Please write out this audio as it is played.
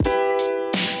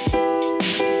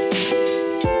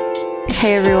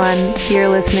Hey everyone, you're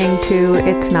listening to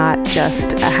It's Not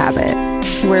Just a Habit,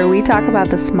 where we talk about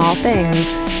the small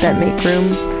things that make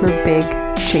room for big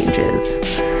changes.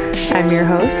 I'm your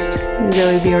host,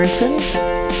 Zoe Bjornson,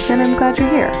 and I'm glad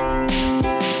you're here.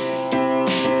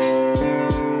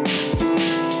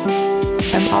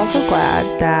 I'm also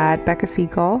glad that Becca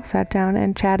Siegel sat down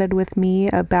and chatted with me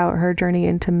about her journey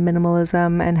into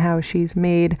minimalism and how she's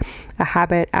made a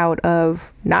habit out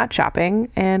of not shopping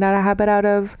and a habit out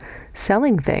of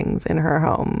selling things in her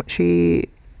home. She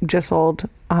just sold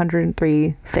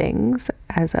 103 things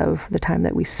as of the time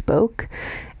that we spoke.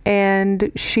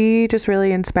 And she just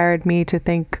really inspired me to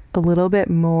think a little bit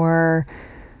more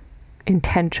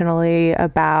intentionally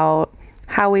about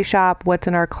how we shop, what's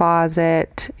in our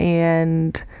closet,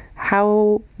 and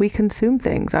how we consume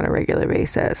things on a regular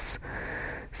basis.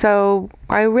 So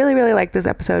I really, really like this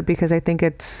episode because I think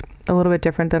it's a little bit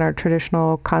different than our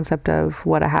traditional concept of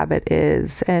what a habit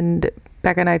is. And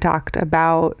Becca and I talked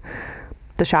about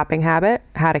the shopping habit,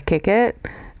 how to kick it.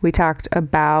 We talked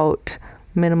about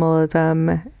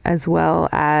minimalism as well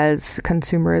as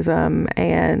consumerism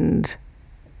and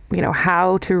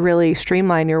how to really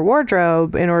streamline your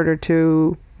wardrobe in order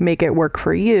to make it work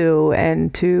for you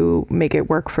and to make it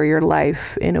work for your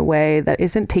life in a way that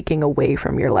isn't taking away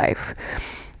from your life.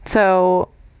 So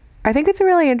I think it's a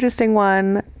really interesting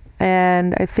one,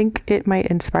 and I think it might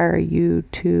inspire you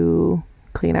to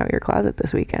clean out your closet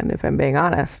this weekend, if I'm being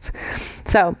honest.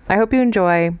 So I hope you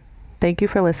enjoy. Thank you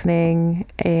for listening,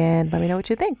 and let me know what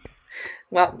you think.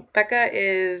 Well, Becca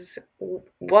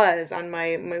was on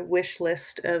my wish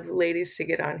list of ladies to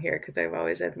get on here because I've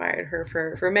always admired her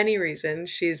for many reasons.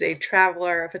 She's a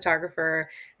traveler, a photographer,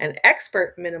 an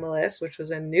expert minimalist, which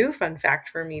was a new fun fact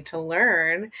for me to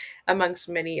learn, amongst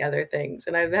many other things.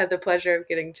 And I've had the pleasure of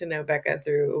getting to know Becca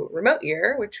through Remote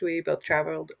Year, which we both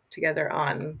traveled together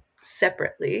on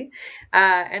separately.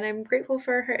 And I'm grateful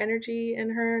for her energy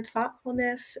and her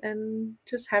thoughtfulness and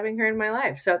just having her in my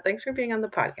life. So thanks for being on the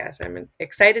podcast. I'm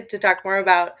excited to talk more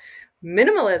about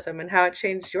minimalism and how it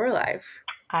changed your life.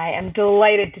 I am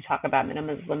delighted to talk about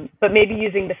minimalism, but maybe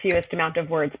using the fewest amount of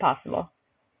words possible.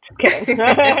 Just kidding.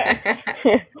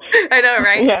 I know,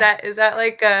 right? Yeah. Is that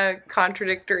like a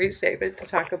contradictory statement to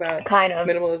talk about kind of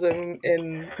minimalism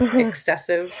in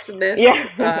excessiveness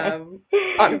on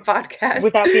a podcast?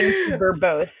 Without being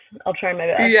verbose. I'll try my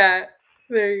best. Yeah,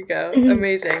 there you go.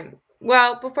 Amazing.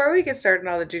 Well, before we get started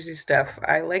on all the juicy stuff,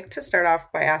 I like to start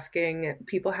off by asking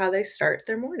people how they start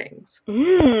their mornings.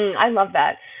 I love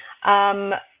that.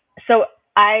 So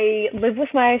I live with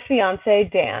my fiance,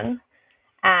 Dan,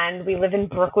 and we live in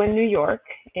Brooklyn, New York,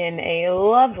 in a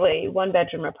lovely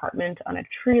one-bedroom apartment on a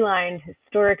tree-lined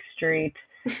historic street.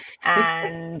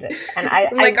 And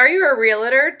are you a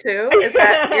realtor too? Is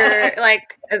that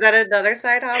is that another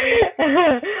side hobby?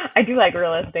 I do like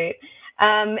real estate.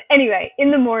 Anyway, in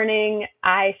the morning,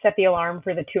 I set the alarm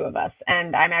for the two of us,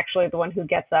 and I'm actually the one who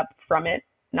gets up from it,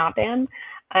 not Dan.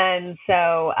 And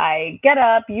so I get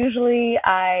up. Usually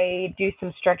I do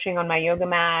some stretching on my yoga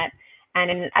mat. And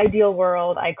in an ideal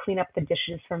world, I clean up the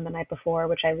dishes from the night before,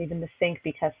 which I leave in the sink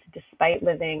because despite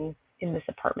living in this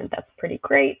apartment that's pretty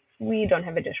great, we don't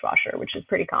have a dishwasher, which is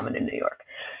pretty common in New York.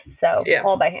 So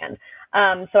all by hand.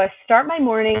 So I start my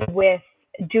morning with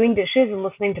doing dishes and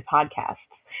listening to podcasts.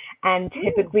 And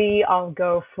typically I'll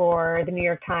go for the New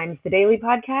York Times, the daily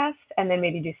podcast, and then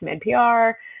maybe do some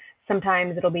NPR.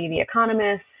 Sometimes it'll be The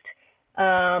Economist.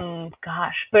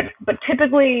 But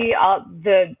typically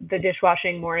the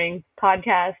dishwashing morning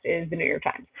podcast is the New York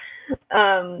Times.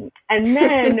 And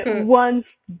then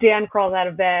once Dan crawls out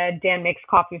of bed, Dan makes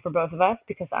coffee for both of us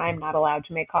because I'm not allowed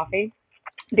to make coffee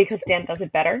because Dan does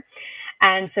it better.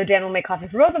 And so Dan will make coffee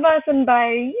for both of us. And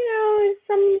by,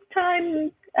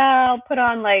 sometime I'll put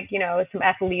on some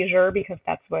athleisure because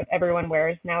that's what everyone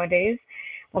wears nowadays.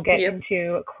 We'll get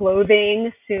into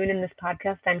clothing soon in this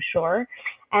podcast, I'm sure.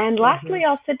 And lastly,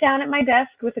 I'll sit down at my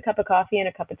desk with a cup of coffee and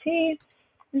a cup of tea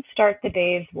and start the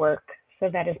day's work. So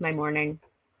that is my morning.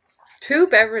 2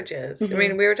 beverages. I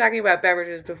mean, we were talking about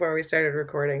beverages before we started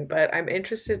recording, but I'm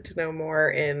interested to know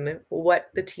more in what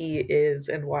the tea is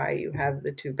and why you have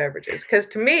the 2 beverages. Because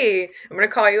to me, I'm going to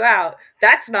call you out,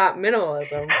 that's not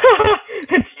minimalism.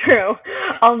 That's true.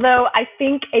 Although I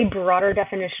think a broader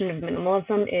definition of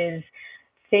minimalism is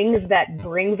things that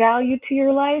bring value to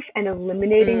your life and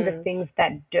eliminating the things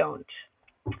that don't.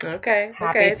 Okay.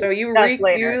 So you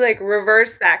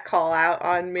reverse that call out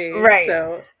on me. Right.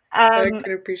 So I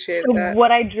can appreciate that.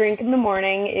 What I drink in the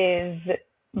morning is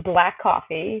black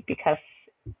coffee because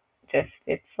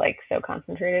it's so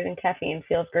concentrated in caffeine,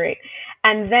 feels great.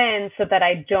 And then so that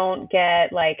I don't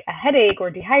get a headache or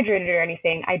dehydrated or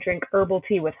anything, I drink herbal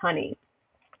tea with honey.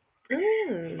 So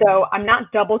Mm. I'm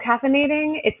not double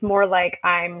caffeinating. It's more like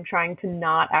I'm trying to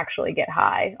not actually get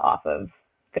high off of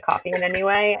the coffee in any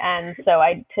way. And so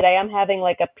today I'm having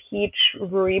like a peach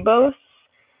rooibos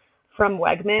from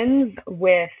Wegmans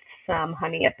with some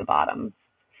honey at the bottom.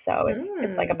 So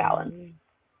it's like a balance. Mm.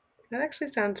 That actually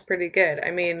sounds pretty good.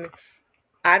 I mean,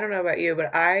 I don't know about you,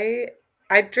 but I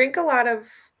drink a lot of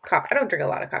coffee. I don't drink a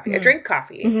lot of coffee. I Mm. drink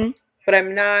coffee, Mhm. but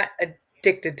I'm not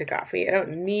addicted to coffee. I don't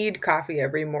need coffee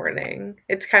every morning.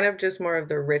 It's kind of just more of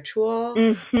the ritual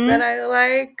that Mhm. I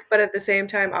like, but at the same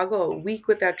time, I'll go a week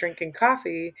without drinking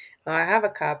coffee. I have a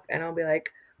cup and I'll be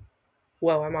like,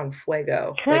 whoa, I'm on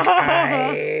fuego. Like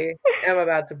I am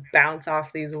about to bounce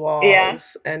off these Yeah.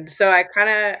 walls. And so I kind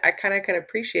of can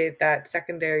appreciate that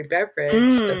secondary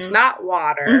beverage that's Mm. not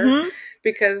water Mhm.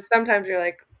 because sometimes you're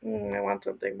like, I want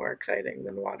something more exciting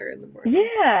than water in the morning.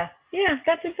 Yeah. Yeah,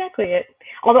 that's exactly it.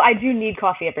 Although I do need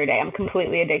coffee every day. I'm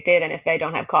completely addicted, and if I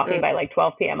don't have coffee Mm, by like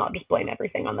 12 p.m., I'll just blame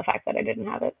everything on the fact that I didn't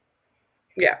have it.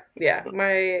 yeah, yeah.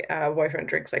 My boyfriend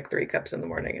drinks like 3 cups in the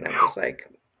morning, and I'm just like,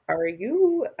 are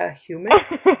you a human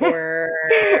or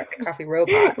a coffee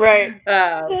robot? Right.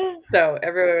 Um, so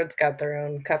everyone's got their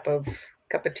own cup of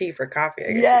tea for coffee,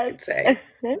 I guess you Yes. could say.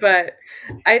 But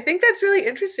I think that's really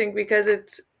interesting because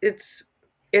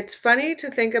it's funny to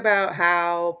think about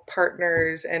how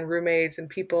partners and roommates and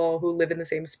people who live in the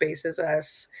same space as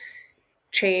us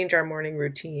change our morning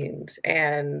routines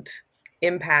and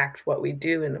impact what we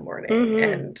do in the morning.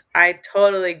 Mhm. And I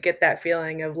totally get that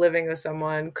feeling of living with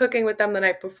someone, cooking with them the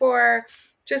night before,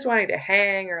 just wanting to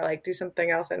hang or like do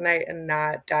something else at night and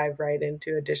not dive right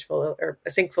into a dish full of, or a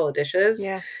sink full of dishes.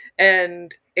 Yeah.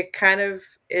 And it kind of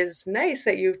is nice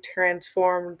that you've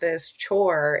transformed this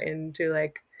chore into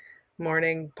like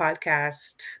morning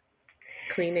podcast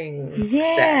cleaning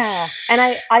Yeah. And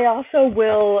sesh. I also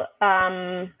will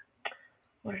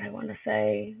what did I want to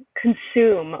say?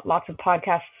 Consume lots of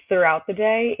podcasts throughout the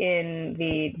day in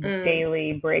the Mm.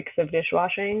 daily breaks of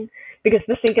dishwashing because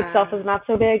the sink itself is Ah, not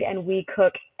so big and we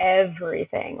cook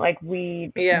everything. Like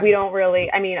yeah. we don't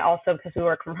really, I mean, also because we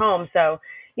work from home, so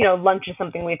lunch is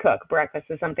something we cook, breakfast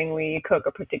is something we cook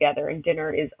or put together, and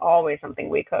dinner is always something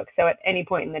we cook. So at any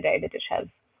point in the day, the dish has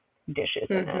dishes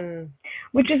in it, Hmm.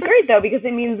 which is great though because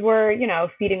it means we're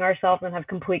feeding ourselves and have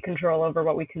complete control over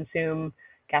what we consume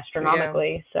Yeah.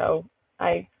 gastronomically. So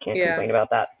I can't Yeah. complain about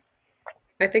that.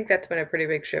 I think that's been a pretty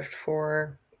big shift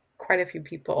for quite a few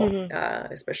people, Hmm.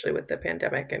 especially with the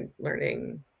pandemic and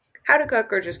learning how to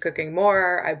cook or just cooking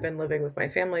more. I've been living with my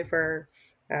family for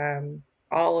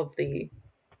all of the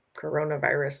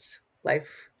coronavirus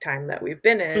lifetime that we've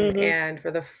been in. Hmm. And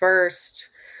for the first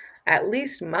at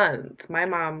least month, my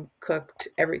mom cooked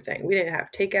everything. We didn't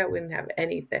have takeout, we didn't have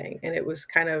anything. And it was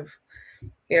kind of,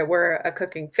 we're a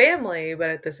cooking family, but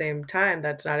at the same time,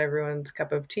 that's not everyone's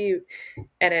cup of tea.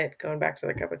 And it going back to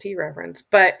the cup of tea reference,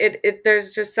 but it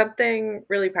there's just something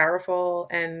really powerful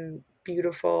and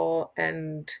beautiful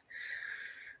and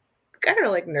kind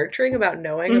of like nurturing about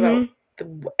knowing Hmm. about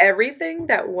everything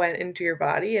that went into your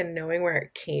body and knowing where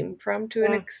it came from to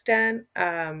an Yeah. extent.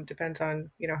 Depends on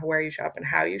where you shop and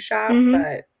how you shop, Hmm.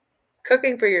 but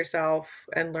cooking for yourself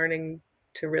and learning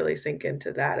to really sink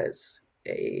into that as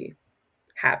a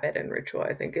habit and ritual,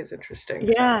 I think is interesting.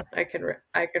 So Yeah. I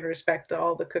can respect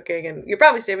all the cooking, and you're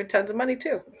probably saving tons of money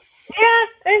too. Yeah.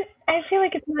 I feel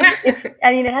like it's not. It's.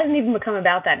 I mean, it hasn't even become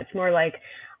about that. It's more like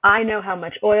I know how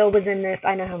much oil was in this.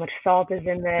 I know how much salt is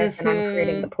in this, and I'm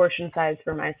creating the Hmm. portion size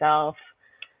for myself.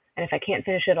 And if I can't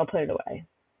finish it, I'll put it away.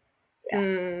 Yeah.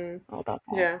 Mm. All about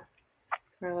that. Yeah,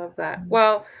 I love that.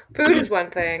 Well, food is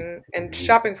one thing, and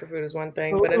shopping for food is one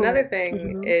thing, but Ooh. another thing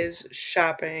Hmm. is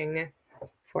shopping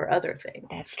for other That's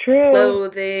things. true.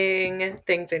 Clothing,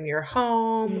 things in your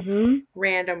home, Hmm.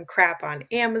 random crap on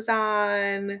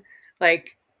Amazon.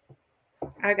 Like,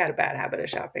 I got a bad habit of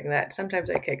shopping that sometimes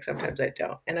I kick, sometimes I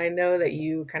don't. And I know that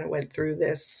you kind of went through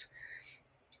this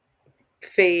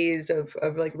phase of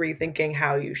like rethinking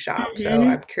how you shop. So Hmm.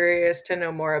 I'm curious to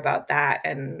know more about that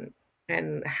and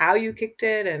how you kicked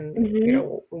it and Hmm.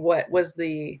 what was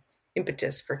the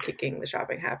impetus for kicking the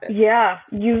shopping habit. Yeah,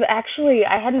 you've actually,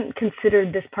 I hadn't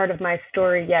considered this part of my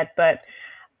story yet, but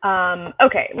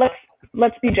okay,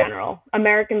 let's be general.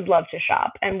 Americans love to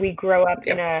shop, and we grow up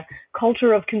in Yep. a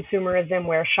culture of consumerism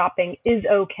where shopping is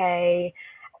okay,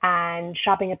 and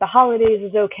shopping at the holidays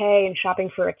is okay, and shopping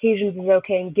for occasions is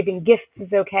okay, and giving gifts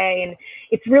is okay, and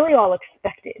it's really all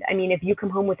expected. I mean, if you come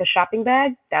home with a shopping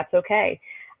bag, that's okay.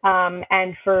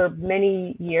 And for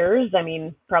many years, I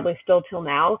mean, probably still till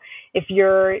now, if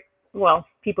you're well,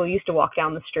 people used to walk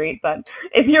down the street, but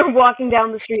if you're walking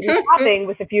down the street and shopping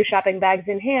with a few shopping bags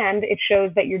in hand, it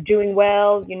shows that you're doing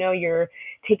well, you're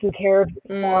taking care of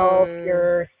yourself, Mm.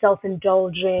 you're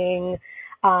self-indulging,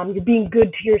 you're being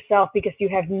good to yourself because you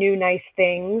have new nice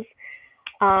things.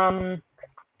 Um,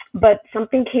 but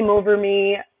something came over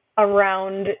me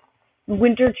around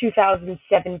winter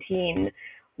 2017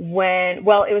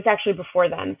 well, it was actually before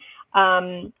then.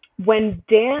 When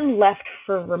Dan left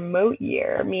for remote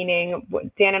year, meaning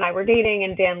Dan and I were dating,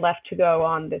 and Dan left to go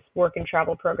on this work and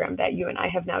travel program that you and I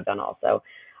have now done also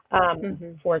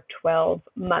Mm-hmm. for 12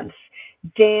 months.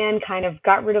 Dan kind of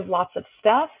got rid of lots of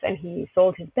stuff, and he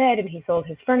sold his bed and he sold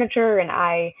his furniture, and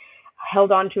I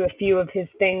held on to a few of his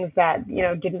things that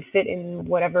didn't fit in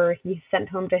whatever he sent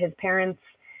home to his parents,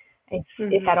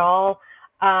 if at Mm-hmm. all.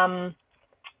 Um,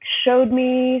 Showed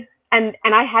me, and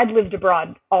I had lived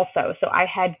abroad also, so I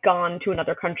had gone to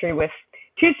another country with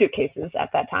two suitcases at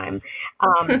that time,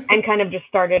 and kind of just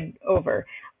started over.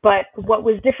 But what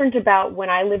was different about when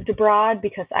I lived abroad,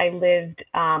 because I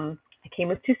came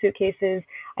with two suitcases.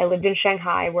 I lived in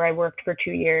Shanghai where I worked for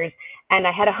 2 years, and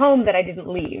I had a home that I didn't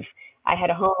leave. I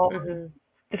had a home Mm-hmm.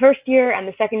 the first year and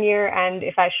the second year, and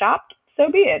if I shopped,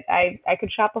 so be it. I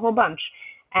could shop a whole bunch,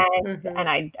 and Mm-hmm.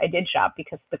 I did shop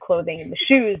because the clothing and the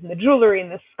shoes and the jewelry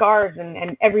and the scarves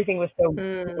and everything was so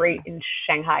great Mm. in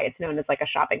Shanghai. It's known as like a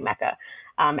shopping mecca,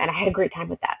 and I had a great time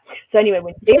with that. So anyway,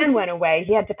 when Dan went away,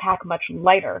 he had to pack much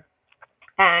lighter,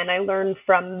 and I learned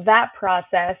from that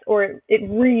process, or it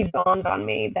re-dawned on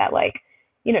me that, like,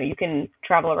 you can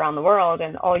travel around the world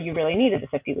and all you really need is a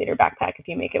 50-liter backpack if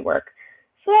you make it work.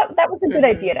 So that was a good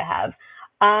idea Mm-hmm. to have.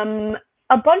 Um,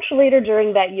 a bunch later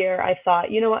during that year, I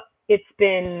thought, you know what? It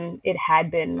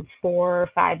had been 4 or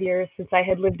 5 years since I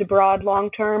had lived abroad long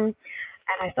term.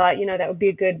 And I thought, that would be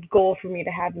a good goal for me to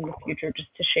have in the future,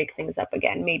 just to shake things up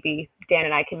again. Maybe Dan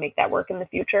and I can make that work in the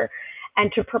future.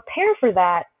 And to prepare for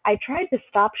that, I tried to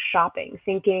stop shopping,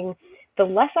 thinking the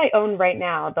less I own right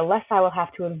now, the less I will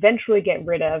have to eventually get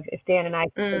rid of if Dan and I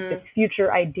take this Mm.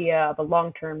 future idea of a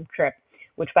long term trip,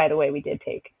 which, by the way, we did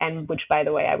take, and which, by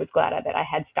the way, I was glad that I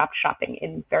had stopped shopping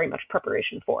in very much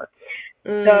preparation for.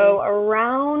 So Mm.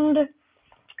 around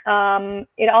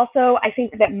it also, I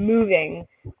think that moving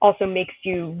also makes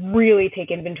you really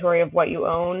take inventory of what you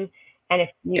own, and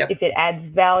Yep. if it adds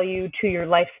value to your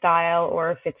lifestyle,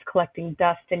 or if it's collecting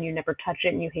dust and you never touch it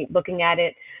and you hate looking at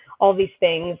it, all these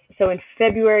things. So in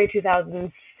February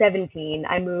 2017,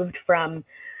 I moved from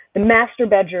the master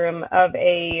bedroom of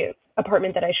a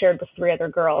apartment that I shared with three other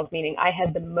girls, meaning I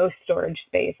had the most storage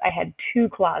space. I had two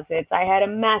closets. I had a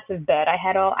massive bed. I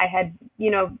had,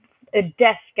 a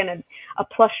desk and a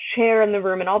plush chair in the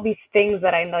room and all these things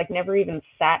that I like never even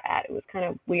sat at. It was kind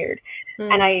of weird.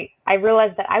 And Mm. I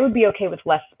realized that I would be okay with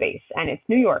less space, and it's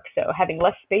New York, so having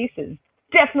less space is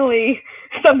definitely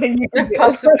something you can do.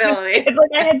 Possibility. It's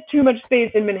like I had too much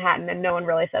space in Manhattan, and no one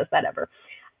really says that ever.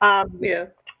 Um, Yeah.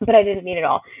 but I didn't need it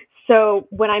all. So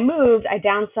when I moved, I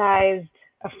downsized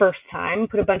a first time,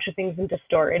 put a bunch of things into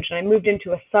storage, and I moved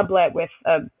into a sublet with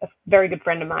a very good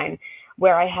friend of mine,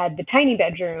 where I had the tiny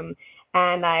bedroom,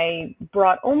 and I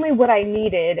brought only what I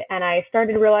needed, and I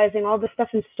started realizing all the stuff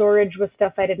in storage was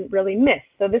stuff I didn't really miss.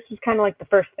 So this was kind of like the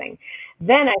first thing.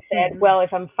 Then I said, Mm-hmm. well,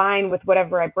 if I'm fine with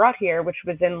whatever I brought here, which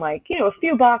was in, like, a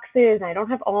few boxes, and I don't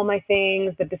have all my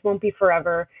things, but this won't be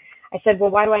forever. I said, well,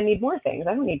 why do I need more things?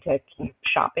 I don't need to keep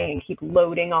shopping and keep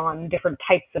loading on different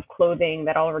types of clothing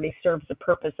that already serves the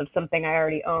purpose of something I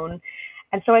already own.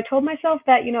 And so I told myself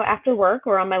that, after work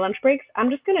or on my lunch breaks, I'm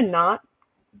just going to not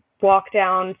walk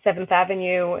down 7th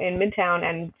Avenue in Midtown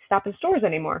and stop in stores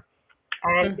anymore.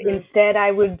 And Mm-hmm. instead,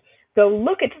 I would go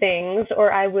look at things,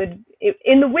 or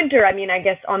in the winter, I mean, I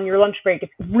guess on your lunch break,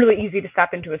 it's really easy to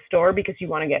stop into a store because you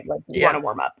want to you want Yeah. to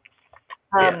warm up.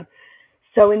 Yeah. Um,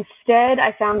 so instead,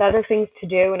 I found other things to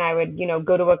do, and I would,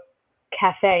 go to a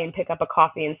cafe and pick up a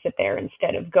coffee and sit there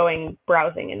instead of going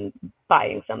browsing and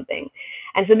buying something.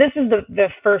 And so this is the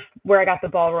first where I got the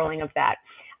ball rolling of that.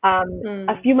 A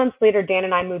Mm. few months later, Dan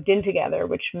and I moved in together,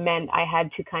 which meant I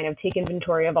had to kind of take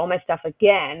inventory of all my stuff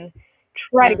again,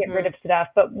 try to get rid Mm-hmm. of stuff.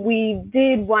 But we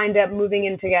did wind up moving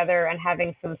in together and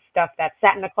having some stuff that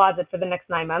sat in the closet for the next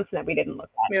 9 months and that we didn't look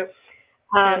at. Yep.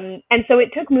 Yep. And so it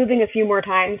took moving a few more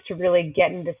times to really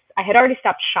get into. I had already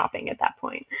stopped shopping at that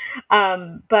point,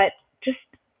 but just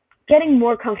getting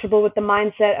more comfortable with the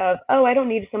mindset of, oh, I don't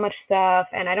need so much stuff,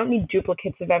 and I don't need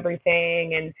duplicates of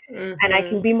everything, and I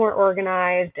can Mm-hmm. be more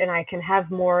organized, and I can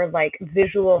have more like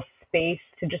visual space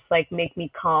to just like make me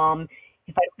calm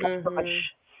if I don't have so much Mm-hmm.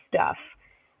 stuff.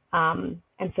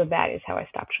 And so that is how I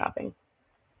stopped shopping.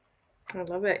 I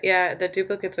love it. Yeah, the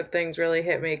duplicates of things really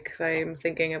hit me because I'm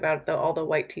thinking about all the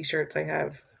white t-shirts I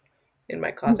have in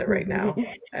my closet right now,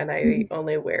 and I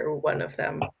only wear one of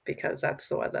them because that's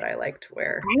the one that I like to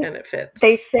wear, Right? and it fits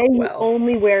They say you well.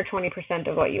 only wear 20%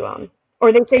 of what you own.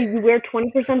 Or they say you wear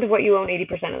 20% of what you own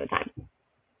 80% of the time.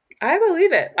 I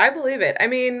believe it. I believe it. I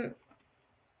mean,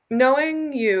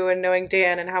 knowing you and knowing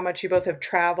Dan and how much you both have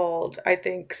traveled, I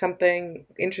think something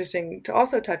interesting to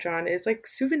also touch on is like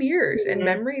souvenirs and Mhm.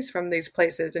 memories from these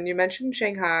places. And you mentioned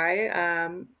Shanghai,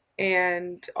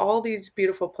 and all these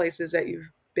beautiful places that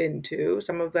you've been to.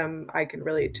 Some of them I can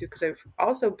relate to because I've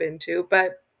also been to,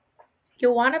 but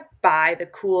you'll want to buy the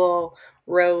cool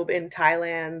robe in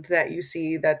Thailand that you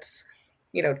see that's,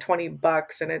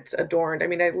 $20 and it's adorned. I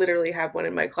mean, I literally have one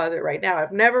in my closet right now.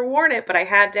 I've never worn it, but I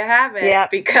had to have it Yeah,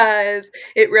 because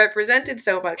it represented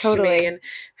so much to me. totally. And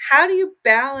how do you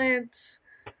balance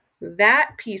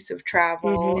that piece of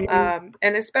travel? Hmm.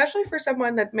 And especially for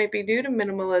someone that might be new to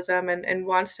minimalism and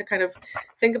wants to kind of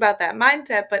think about that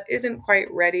mindset, but isn't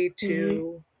quite ready Hmm.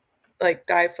 to like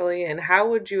dive fully in, how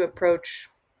would you approach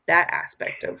that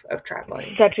aspect of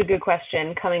traveling? Such a good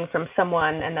question coming from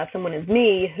someone, and that someone is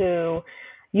me, who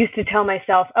used to tell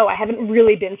myself, oh, I haven't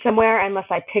really been somewhere unless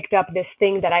I picked up this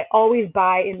thing that I always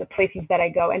buy in the places that I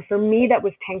go. And for me, that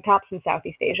was tank tops in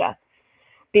Southeast Asia,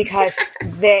 because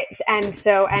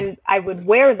and I would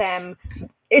wear them.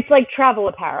 It's like travel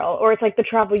apparel, or it's like the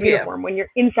travel Yeah. uniform. When you're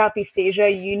in Southeast Asia,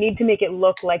 you need to make it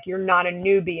look like you're not a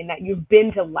newbie and that you've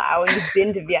been to Laos and you've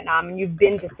been to Vietnam and you've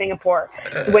been to Singapore.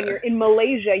 So when you're in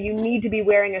Malaysia, you need to be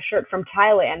wearing a shirt from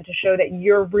Thailand to show that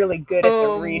you're really good at the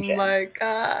Oh region. my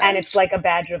And it's gosh. like a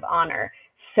badge of honor.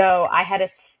 So I had a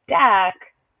stack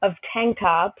of tank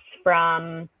tops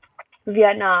from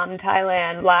Vietnam,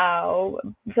 Thailand, Laos,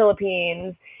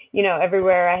 Philippines,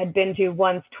 everywhere I had been to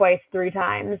once, twice, three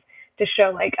times, to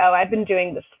show like, oh, I've been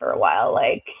doing this for a while.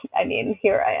 Like, I mean,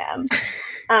 here I am.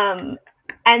 Um,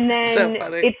 and So then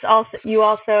funny. it's also,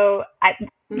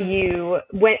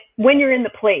 when you're in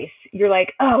the place, you're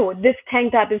like, oh, this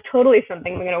tank top is totally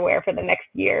something I'm going to wear for the next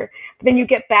year. But then you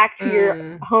get back to your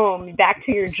home, back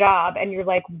to your job, and you're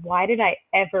like, why did I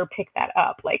ever pick that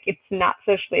up? Like, it's not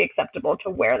socially acceptable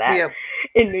to wear that Yep.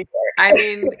 in New York. I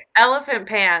mean, elephant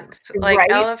pants. Like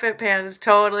Right? elephant pants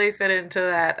totally fit into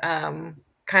that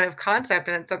kind of concept,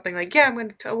 and it's something like, yeah, I'm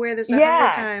going to wear this 100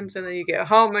 Yeah. times, and then you get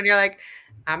home and you're like,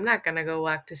 I'm not going to go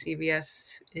walk to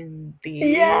CVS in these.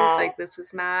 Yeah. Like, this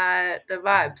is not the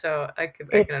vibe. So I can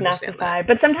It's not the understand that. vibe.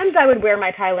 But sometimes I would wear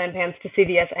my Thailand pants to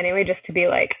CVS anyway, just to be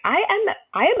like, I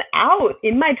am out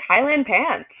in my Thailand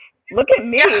pants. Look at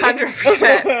me.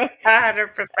 100%.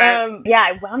 100%. Yeah,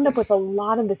 I wound up with a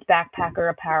lot of this backpacker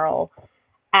apparel.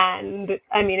 And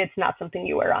I mean, it's not something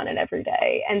you wear on it every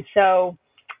day. And so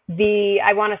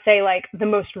I want to say, like, the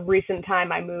most recent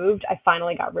time I moved, I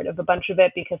finally got rid of a bunch of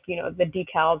it because, the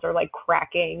decals are like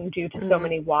cracking due to so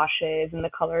many washes, and the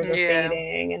colors are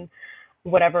fading, and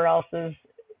whatever else is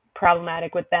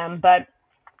problematic with them. But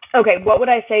okay, what would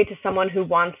I say to someone who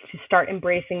wants to start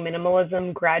embracing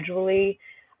minimalism gradually,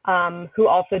 who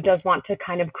also does want to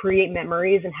kind of create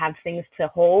memories and have things to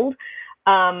hold?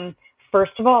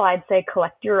 First of all, I'd say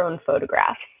collect your own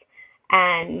photographs.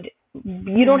 And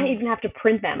you don't even have to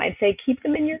print them. I'd say keep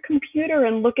them in your computer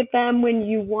and look at them when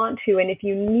you want to. And if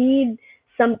you need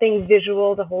something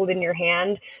visual to hold in your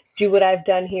hand, do what I've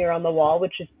done here on the wall,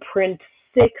 which is print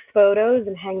 6 photos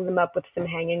and hang them up with some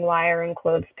hanging wire and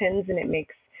clothespins. And it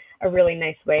makes a really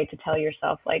nice way to tell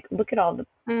yourself, like, look at all the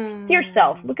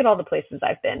look at all the places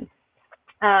I've been.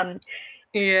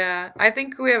 Yeah, I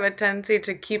think we have a tendency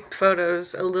to keep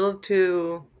photos a little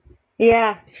too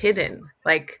hidden,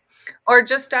 like, or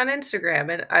just on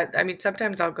Instagram. And I mean,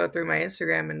 sometimes I'll go through my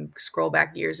Instagram and scroll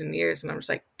back years and years, and I'm just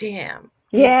like, damn,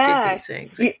 you did these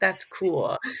things. Like, that's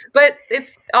cool. But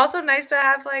it's also nice to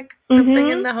have like something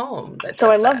in the home that does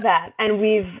So I love that. And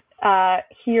we've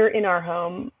here in our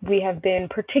home, we have been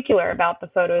particular about the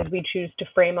photos we choose to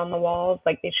frame on the walls.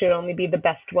 Like, they should only be the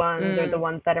best ones or the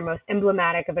ones that are most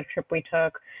emblematic of a trip we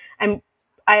took. And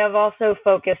I have also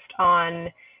focused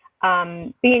on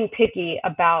being picky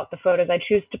about the photos I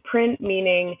choose to print,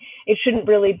 meaning it shouldn't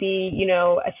really be,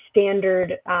 a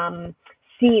standard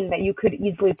scene that you could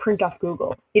easily print off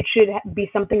Google. It should be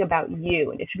something about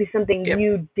you, and it should be something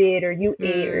you did or you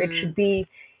ate, or it should be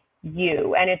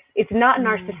you. And it's not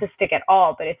narcissistic at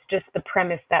all, but it's just the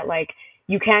premise that, like,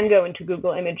 you can go into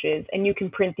Google Images and you can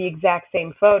print the exact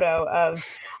same photo of,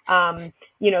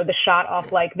 the shot off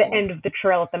like the end of the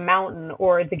trail at the mountain,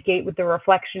 or the gate with the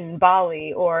reflection in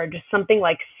Bali, or just something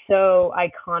like so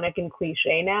iconic and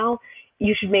cliche now.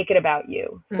 You should make it about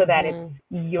you so that it's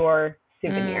your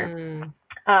souvenir.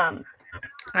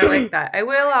 I like that. I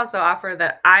will also offer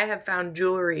that I have found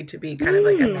jewelry to be kind of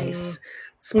like a nice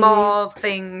small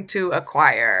thing to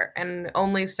acquire, and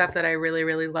only stuff that I really,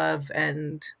 really love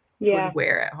and would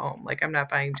wear at home. Like, I'm not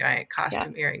buying giant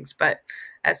costume earrings, but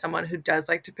as someone who does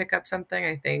like to pick up something,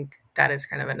 I think that is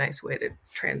kind of a nice way to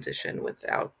transition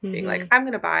without being like, I'm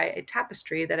going to buy a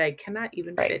tapestry that I cannot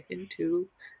even fit into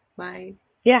my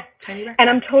tiny backpack. And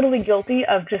I'm totally guilty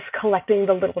of just collecting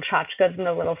the little tchotchkes and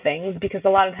the little things, because a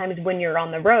lot of times when you're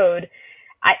on the road,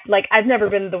 I've never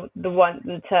been the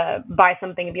one to buy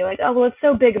something and be like, oh, well, it's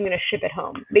so big, I'm going to ship it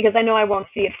home, because I know I won't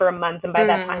see it for a month, and by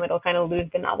that time it'll kind of lose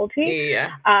the novelty.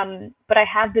 But I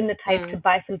have been the type to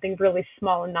buy something really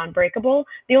small and non-breakable.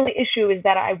 The only issue is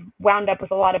that I've wound up with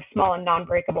a lot of small and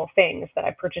non-breakable things that I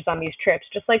purchase on these trips,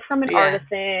 just like from an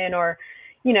artisan, or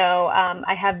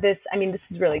I have this, this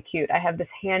is really cute. I have this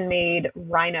handmade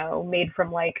rhino made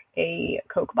from like a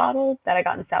Coke bottle that I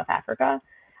got in South Africa.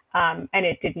 And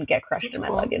it didn't get crushed in my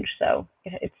luggage, so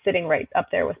it's sitting right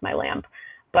up there with my lamp.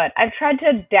 But I've tried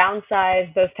to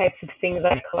downsize those types of things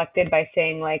I've collected by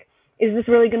saying, like, is this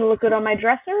really going to look good on my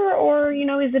dresser, or,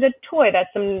 is it a toy that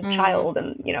some child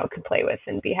and, could play with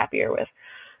and be happier with?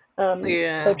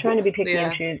 So trying to be picky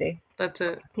and choosy. That's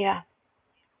it. Yeah.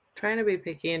 Trying to be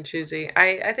picky and choosy.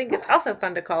 I think it's also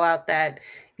fun to call out that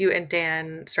you and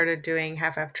Dan started doing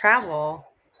Half Travel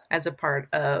as a part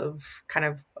of kind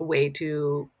of a way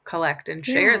to collect and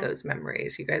share those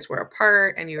memories. You guys were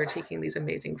apart and you were taking these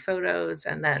amazing photos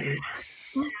and then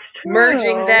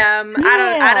merging them.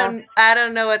 I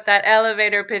don't know what that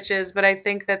elevator pitch is, but I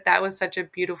think that was such a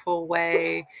beautiful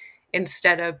way,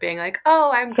 instead of being like,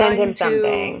 oh, I'm going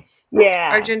to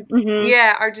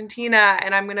Argentina,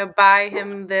 and I'm going to buy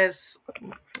him this.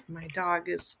 My dog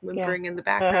is whimpering in the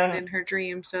background in her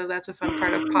dream, so that's a fun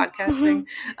part of podcasting.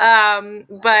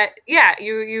 But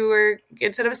you were,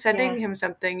 instead of sending him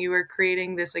something, you were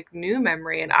creating this like new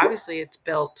memory, and obviously it's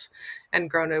built and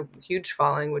grown a huge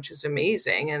following, which is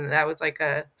amazing. And that was like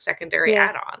a secondary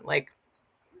add-on, like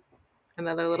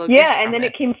another little gift and then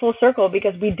it came full circle,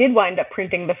 because we did wind up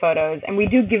printing the photos, and we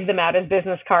do give them out as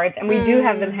business cards, and we do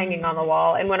have them hanging on the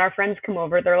wall. And when our friends come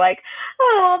over, they're like,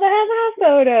 oh, the Half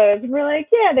photos, and we're like,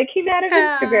 they came out of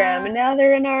Instagram and now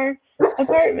they're in our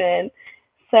apartment.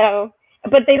 So,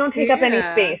 but they don't take up any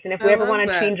space, and if we ever want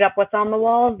to change up what's on the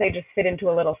walls, they just fit into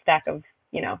a little stack of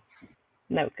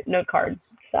note card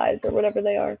size or whatever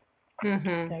they are.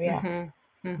 So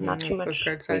not too much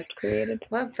space created.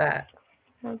 Love that.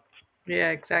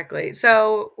 Yeah, exactly.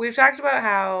 So we've talked about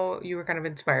how you were kind of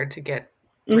inspired to get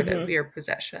rid of your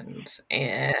possessions,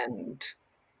 and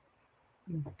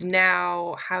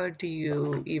now how do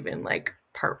you even like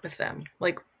part with them?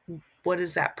 Like, what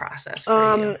is that process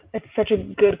for you? It's such a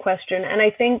good question, and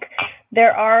I think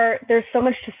there's so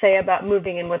much to say about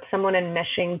moving in with someone and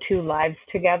meshing two lives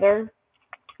together,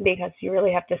 because you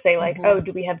really have to say, like, oh,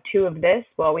 do we have two of this?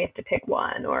 Well, we have to pick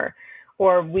one, or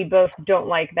we both don't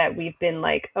like that we've been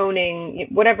like owning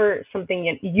whatever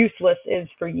something useless is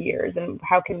for years, and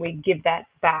how can we give that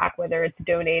back, whether it's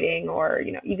donating or,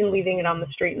 even leaving it on the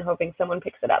street and hoping someone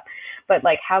picks it up. But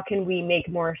like, how can we make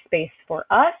more space for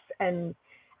us and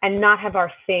not have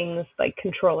our things like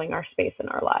controlling our space in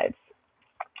our lives?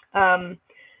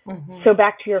 So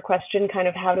back to your question, kind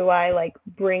of how do I like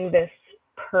bring this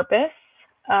purpose?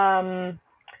 I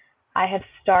have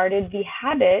started the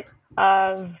habit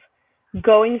of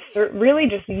going through, really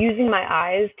just using my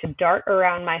eyes to dart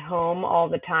around my home all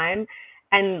the time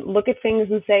and look at things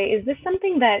and say, is this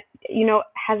something that,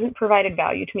 hasn't provided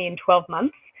value to me in 12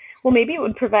 months? Well, maybe it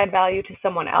would provide value to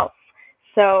someone else.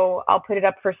 So I'll put it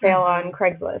up for sale on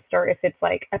Craigslist, or if it's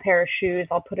like a pair of shoes,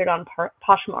 I'll put it on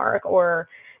Poshmark, or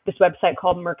this website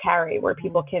called Mercari, where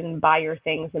people can buy your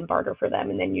things and barter for them,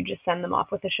 and then you just send them off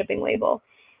with a shipping label.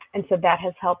 And so that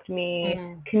has helped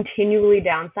me continually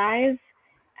downsize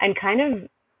and kind of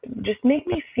just make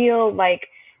me feel like,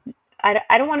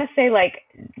 I don't want to say like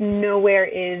nowhere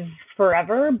is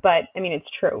forever, but I mean, it's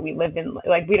true. We live in,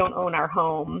 like, we don't own our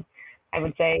home. I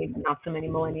would say not so many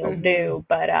millennials do,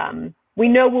 but we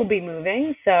know we'll be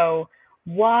moving. So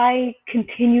why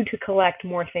continue to collect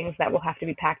more things that will have to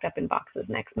be packed up in boxes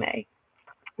next May?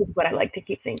 Is what I like to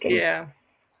keep thinking.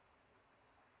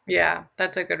 Yeah,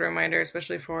 that's a good reminder,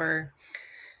 especially for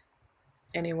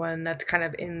anyone that's kind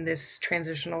of in this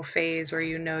transitional phase where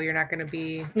you're not going to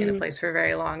be in a place for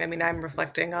very long. I mean, I'm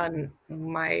reflecting on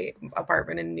my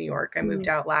apartment in New York. I moved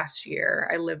out last year.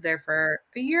 I lived there for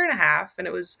a year and a half, and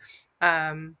it was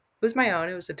my own.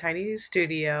 It was a tiny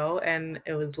studio, and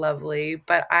it was lovely.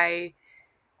 But I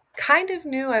kind of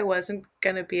knew I wasn't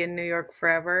going to be in New York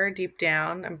forever deep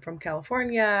down. I'm from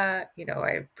California.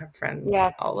 I have friends Yeah.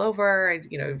 all over. I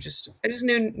just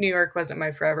knew New York wasn't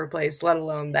my forever place, let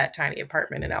alone that tiny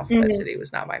apartment in Alphabet Hmm. City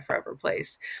was not my forever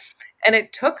place. And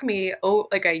it took me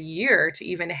like a year to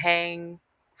even hang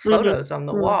Hmm. photos on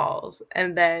the Hmm. walls.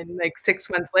 And then like 6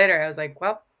 months later, I was like,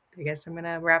 well, I guess I'm going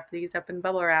to wrap these up in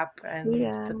bubble wrap and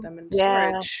Yeah. put them in Yeah.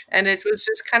 storage. And it was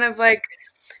just kind of like,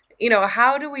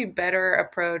 how do we better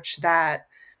approach that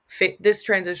this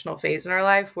transitional phase in our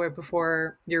life where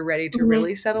before you're ready to Hmm.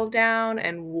 really settle down,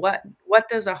 and what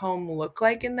does a home look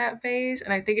like in that phase?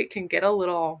 And I think it can get a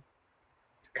little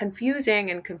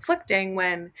confusing and conflicting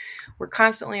when we're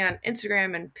constantly on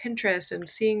Instagram and Pinterest and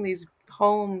seeing these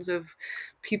homes of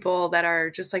people that are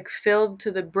just like filled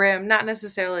to the brim, not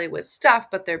necessarily with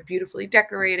stuff, but they're beautifully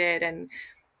decorated. And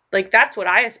like that's what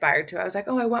I aspired to. I was like,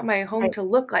 oh, I want my home Right. to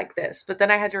look like this. But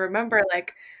then I had to remember,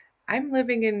 like, I'm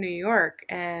living in New York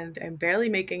and I'm barely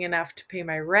making enough to pay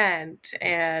my rent.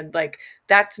 And like,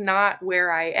 that's not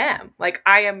where I am. Like,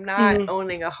 I am not Hmm.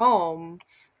 owning a home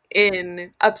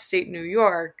in upstate New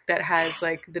York that has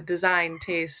like the design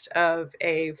taste of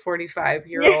a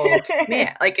 45-year-old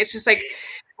man. Like, it's just like,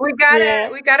 Yeah.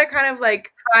 we gotta kind of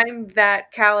like find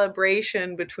that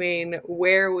calibration between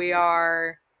where we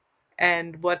are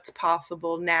and what's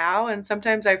possible now. And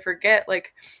sometimes I forget,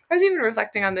 like, I was even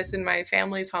reflecting on this in my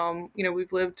family's home.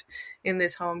 We've lived in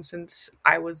this home since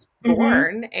I was Hmm.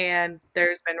 born, and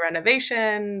there's been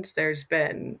renovations, there's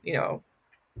been,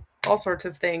 all sorts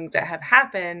of things that have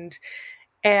happened.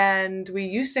 And we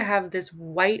used to have this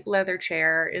white leather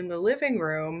chair in the living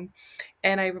room.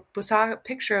 And I saw a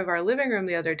picture of our living room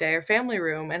the other day, our family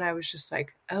room, and I was just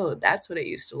like, oh, that's what it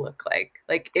used to look like.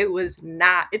 Like, it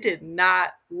did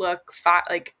not look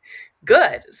like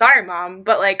good. Sorry, mom.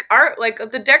 But like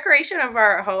the decoration of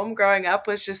our home growing up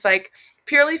was just like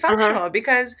purely Uh-huh. functional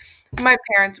because my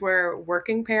parents were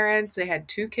working parents. They had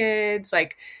 2 kids.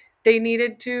 Like, they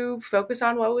needed to focus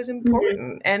on what was Hmm.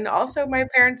 important. And also, my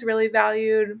parents really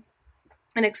valued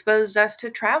and exposed us to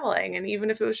traveling. And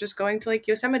even if it was just going to like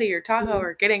Yosemite or Tahoe Hmm.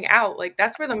 or getting out, like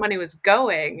that's where the money was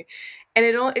going. And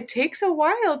it takes a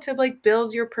while to like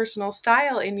build your personal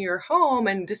style in your home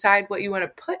and decide what you want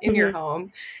to put in your Hmm.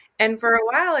 home. And for a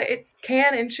while, it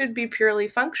can and should be purely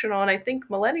functional. And I think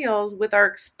millennials, with our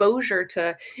exposure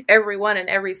to everyone and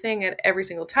everything at every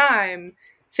single time,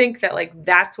 think that like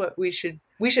that's what we should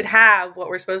have, what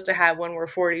we're supposed to have when we're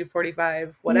 40,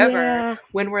 45, whatever, Yeah.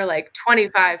 when we're like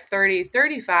 25, 30,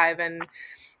 35. And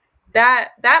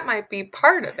that might be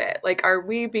part of it. Like, are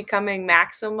we becoming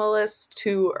maximalists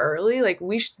too early? Like,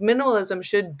 minimalism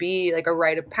should be like a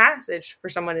rite of passage for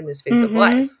someone in this phase of Hmm.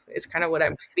 life, is kind of what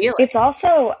I'm feeling. It's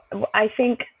also, I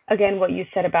think, again, what you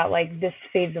said about like this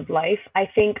phase of life, I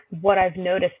think what I've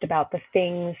noticed about the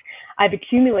things I've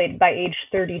accumulated by age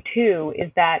 32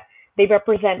 is that they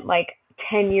represent like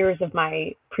 10 years of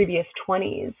my previous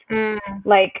 20s. Mm.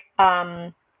 Like,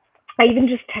 I even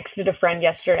just texted a friend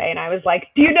yesterday and I was like,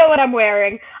 do you know what I'm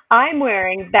wearing? I'm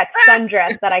wearing that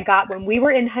sundress that I got when we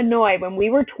were in Hanoi when we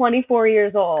were 24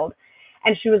 years old.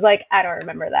 And she was like, I don't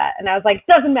remember that. And I was like,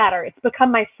 doesn't matter. It's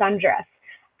become my sundress.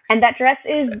 And that dress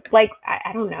is like,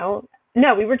 I don't know.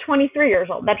 No, we were 23 years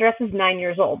old. That dress is 9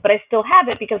 years old, but I still have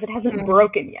it because it hasn't Mm.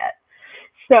 broken yet.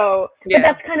 So, but Yeah.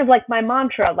 that's kind of like my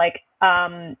mantra, like,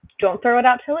 don't throw it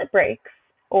out till it breaks,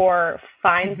 or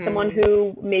find someone Hmm.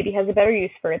 who maybe has a better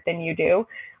use for it than you do.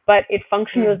 But it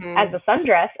functions as Hmm. a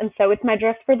sundress, and so it's my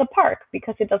dress for the park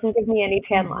because it doesn't give me any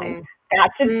tan lines. Hmm.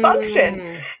 That's its function.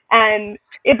 Mm. And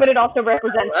but it also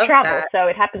represents I love travel, that. so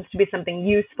it happens to be something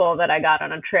useful that I got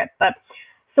on a trip. But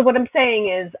so what I'm saying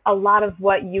is a lot of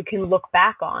what you can look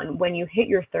back on when you hit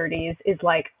your 30s is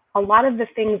like a lot of the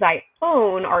things I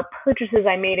own are purchases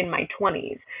I made in my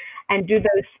 20s. And do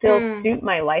those still Mm. suit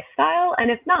my lifestyle? And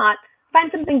if not,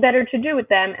 find something better to do with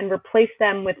them and replace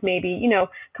them with maybe,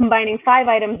 combining 5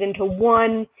 items into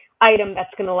one item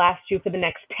that's going to last you for the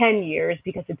next 10 years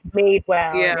because it's made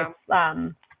well and Yeah.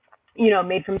 it's,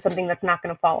 made from something that's not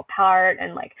going to fall apart,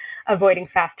 and like avoiding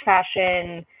fast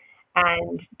fashion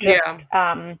and just,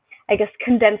 Yeah. I guess,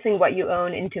 condensing what you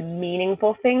own into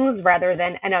meaningful things rather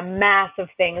than a mass of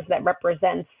things that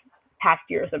represents past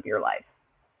years of your life.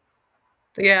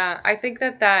 Yeah, I think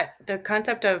that the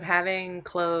concept of having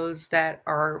clothes that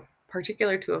are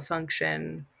particular to a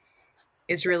function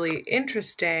is really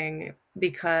interesting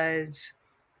because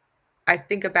I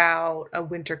think about a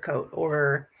winter coat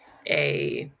or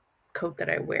a coat that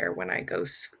I wear when I go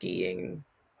skiing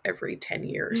every 10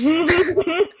 years.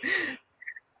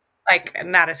 Like,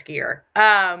 not a skier.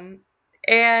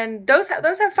 And those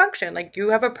have function. Like, you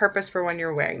have a purpose for when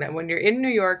you're wearing them. When you're in New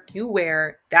York, you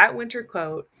wear that winter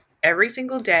coat every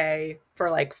single day for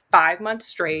like 5 months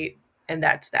straight, and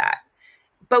that's that.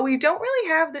 But we don't really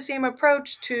have the same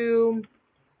approach to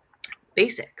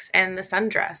basics and the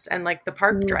sundress and like the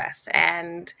park dress.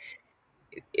 And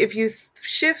if you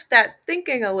shift that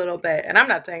thinking a little bit, and I'm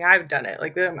not saying I've done it,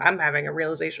 like I'm having a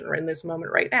realization in this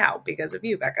moment right now because of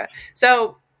you, Becca.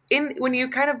 So when you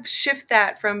kind of shift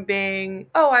that from being,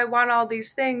 oh, I want all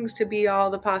these things, to be all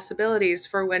the possibilities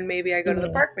for when maybe I go to the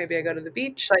park, maybe I go to the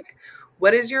beach, like,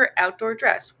 what is your outdoor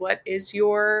dress? What is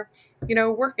your,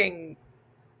 working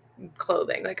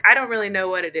clothing? Like, I don't really know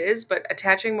what it is, but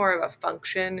attaching more of a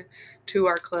function to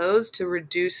our clothes to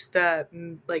reduce the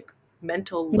like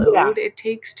mental load it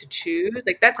takes to choose.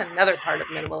 Like, that's another part of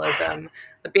minimalism,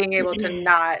 being able to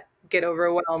not get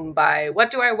overwhelmed by,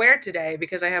 what do I wear today?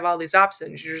 Because I have all these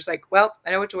options. You're just like, well,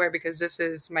 I know what to wear because this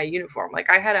is my uniform. Like,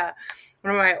 I had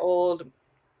one of my old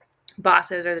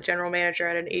bosses, or the general manager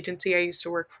at an agency I used to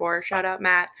work for, shout out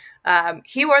Matt,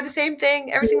 he wore the same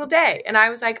thing every single day. And I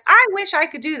was like, I wish I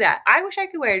could do that. I wish I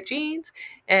could wear jeans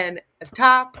and a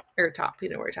top, he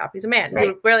didn't wear a top, he's a man. Right.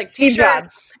 He would wear like t-shirt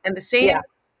and the same.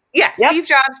 Yeah, Steve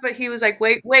Jobs, but he was like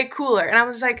way cooler. And I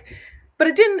was like, but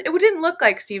it didn't look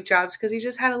like Steve Jobs because he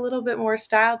just had a little bit more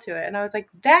style to it. And I was like,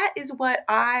 that is what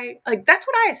I like. That's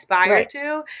what I aspire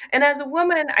to. And as a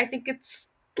woman, I think it's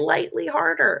slightly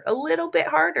harder, a little bit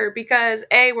harder, because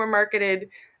we're marketed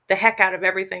the heck out of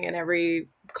everything and every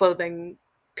clothing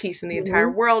piece in the entire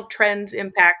world. Trends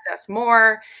impact us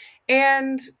more.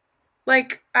 And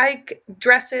like,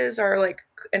 dresses are like,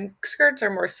 and skirts are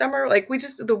more summer. Like, we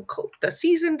just, the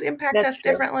seasons impact us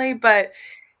differently, but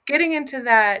getting into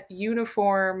that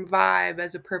uniform vibe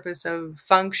as a purpose of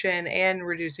function and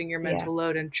reducing your mental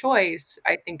load and choice,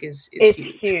 I think is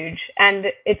huge. And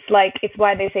it's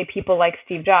why they say people like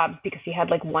Steve Jobs, because he had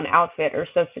like one outfit, or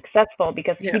so successful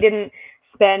because he didn't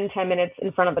spend 10 minutes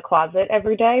in front of the closet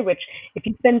every day, which if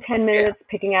you spend 10 minutes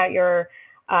picking out your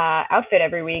outfit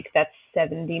every week, that's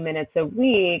 70 minutes a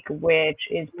week, which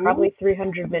is probably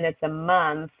 300 minutes a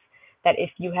month. That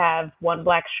if you have one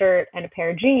black shirt and a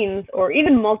pair of jeans, or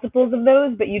even multiples of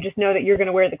those, but you just know that you're going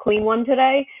to wear the clean one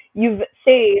today, you've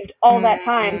saved all that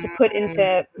time to put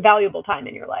into valuable time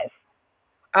in your life.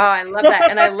 Oh, I love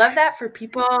that. And I love that for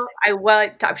people. I'm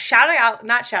not shouting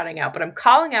out, but I'm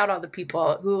calling out all the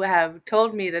people who have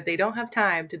told me that they don't have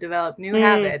time to develop new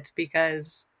habits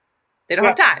because they don't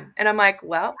have time. And I'm like,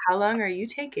 well, how long are you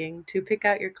taking to pick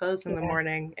out your clothes in the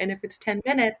morning? And if it's 10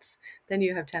 minutes, then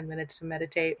you have 10 minutes to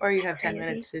meditate, or you have 10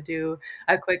 minutes to do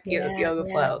a quick yoga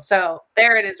flow. So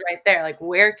there it is right there. Like,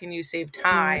 where can you save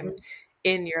time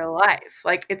in your life?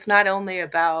 Like, it's not only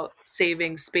about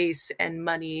saving space and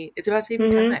money, it's about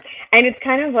saving time. And it's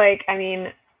kind of like, I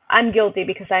mean, I'm guilty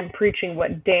because I'm preaching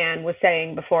what Dan was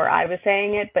saying before I was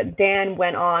saying it, but Dan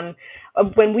went on,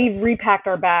 when we repacked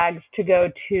our bags to go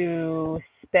to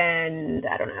spend,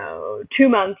 2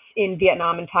 months in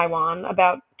Vietnam and Taiwan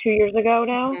about 2 years ago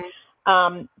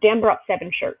now, Dan brought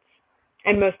 7 shirts,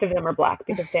 and most of them are black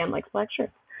because Dan likes black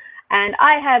shirts. And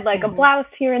I had like a blouse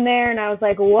here and there, and I was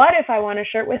like, what if I want a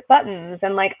shirt with buttons?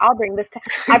 And like, I'll bring this.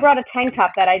 I brought a tank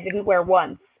top that I didn't wear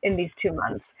once in these 2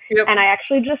 months. And I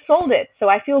actually just sold it. So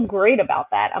I feel great about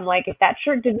that. I'm like, if that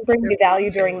shirt didn't bring me value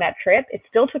during that trip, it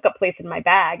still took up place in my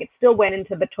bag. It still went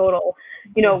into the total,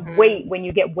 weight when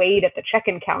you get weighed at the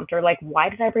check-in counter. Like, why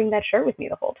did I bring that shirt with me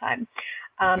the whole time?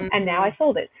 And now I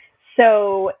sold it.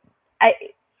 So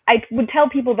I would tell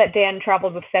people that Dan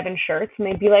traveled with 7 shirts, and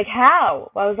they'd be like,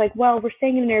 how? Well, I was like, well, we're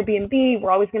staying in an Airbnb.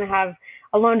 We're always going to have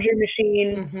a laundry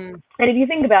machine. And if you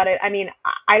think about it, I mean,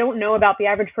 I don't know about the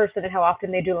average person and how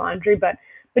often they do laundry, but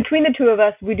between the two of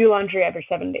us, we do laundry every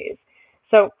 7 days.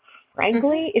 So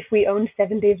frankly, if we owned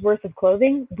 7 days worth of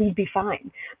clothing, we'd be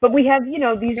fine. But we have,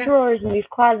 these drawers and these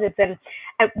closets. And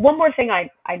one more thing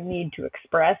I need to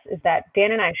express is that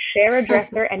Dan and I share a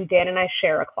dresser and Dan and I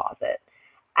share a closet.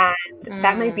 And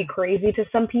that might be crazy to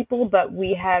some people, but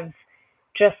we have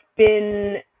just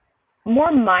been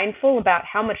more mindful about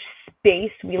how much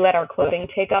space we let our clothing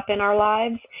take up in our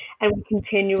lives, and we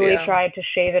continually try to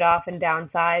shave it off and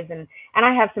downsize. And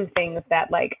I have some things that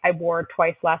like I wore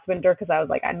twice last winter because I was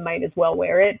like, I might as well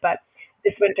wear it, but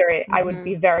this winter I would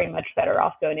be very much better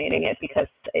off donating it because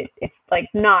it's like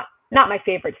not my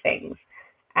favorite things.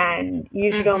 And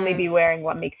you should only be wearing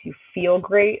what makes you feel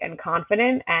great and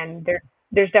confident. And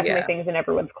there's definitely things in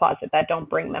everyone's closet that don't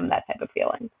bring them that type of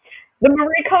feeling. The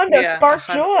Marie Kondo sparks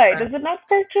 100%. Joy. Does it not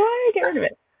spark joy? Get rid of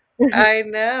it. I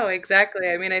know, exactly.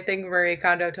 I mean, I think Marie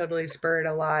Kondo totally spurred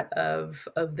a lot of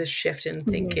the shift in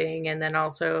thinking. And then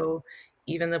also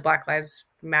even the Black Lives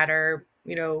Matter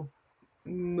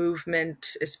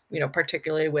movement is,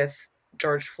 particularly with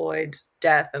George Floyd's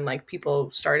death and like people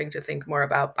starting to think more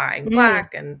about buying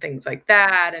Black and things like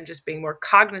that, and just being more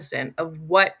cognizant of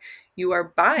what you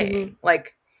are buying.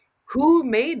 Like, who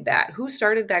made that? Who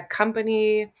started that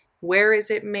company? Where is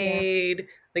it made?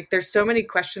 Like, there's so many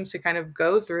questions to kind of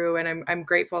go through, and I'm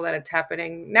grateful that it's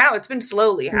happening now. It's been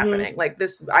slowly happening. Like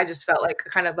this, I just felt like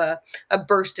kind of a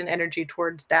burst in energy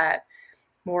towards that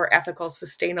more ethical,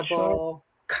 sustainable,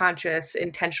 conscious,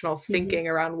 intentional thinking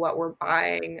around what we're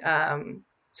buying.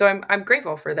 So I'm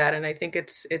grateful for that, and I think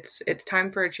it's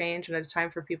time for a change, and it's time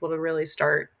for people to really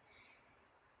start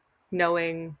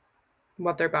knowing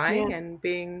what they're buying and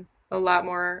being a lot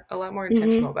more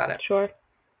intentional about it. Sure.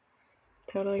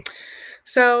 Totally.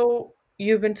 So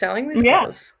you've been selling these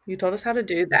clothes. You told us how to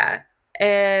do that.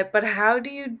 But how do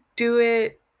you do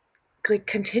it like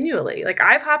continually? Like,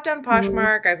 I've hopped on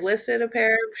Poshmark, I've listed a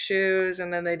pair of shoes,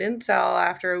 and then they didn't sell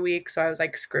after a week. So I was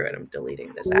like, screw it, I'm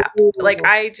deleting this app. Like,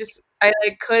 I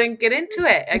like couldn't get into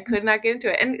it. I could not get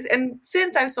into it. And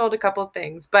since I've sold a couple of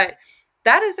things, but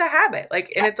that is a habit.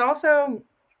 Like, and it's also,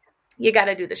 you got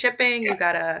to do the shipping.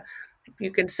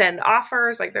 You can send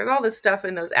offers. Like, there's all this stuff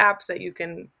in those apps that you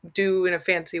can do in a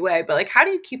fancy way. But like, how do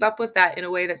you keep up with that in a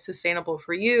way that's sustainable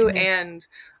for you and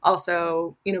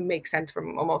also, makes sense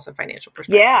from almost a financial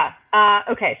perspective? Yeah.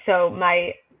 Okay. So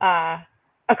my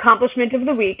accomplishment of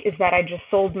the week is that I just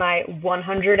sold my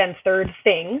 103rd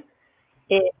thing.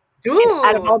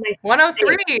 Out of all my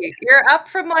 103. Things. You're up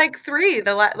from like 3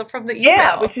 from the email.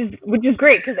 Yeah, which is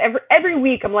great, because every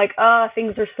week I'm like,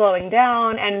 things are slowing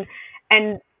down,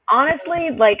 and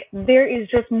honestly, like, there is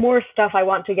just more stuff I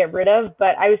want to get rid of.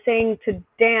 But I was saying to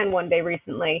Dan one day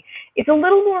recently, it's a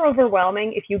little more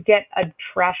overwhelming if you get a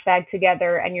trash bag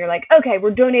together and you're like, okay,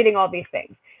 we're donating all these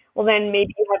things. Well, then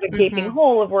maybe you have a gaping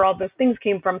hole of where all those things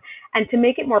came from. And to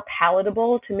make it more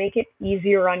palatable, to make it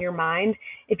easier on your mind,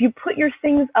 if you put your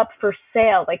things up for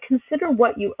sale, like, consider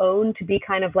what you own to be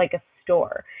kind of like a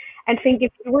store. And think,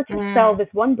 if you were to sell this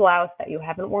one blouse that you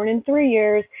haven't worn in 3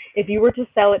 years, if you were to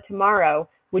sell it tomorrow,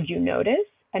 would you notice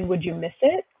and would you miss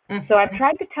it? So I've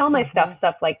tried to tell my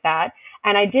stuff like that.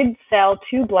 And I did sell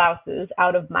 2 blouses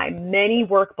out of my many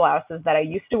work blouses that I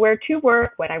used to wear to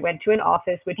work when I went to an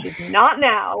office, which is not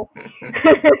now.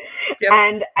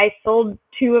 And I sold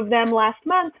 2 of them last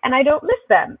month, and I don't miss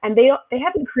them. And they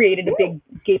haven't created a big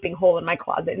gaping hole in my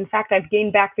closet. In fact, I've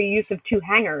gained back the use of 2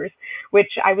 hangers,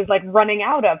 which I was like running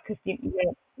out of, because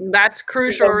that's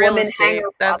crucial real estate.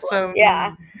 That's so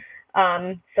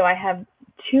I have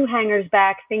 2 hangers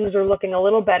back. Things are looking a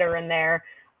little better in there,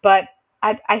 but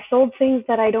I sold things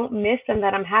that I don't miss and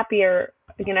that I'm happier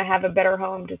going to have a better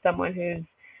home to someone who's,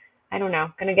 I don't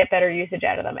know, going to get better usage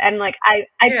out of them. And like,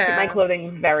 I treat my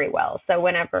clothing very well. So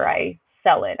whenever I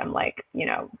sell it, I'm like,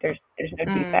 there's no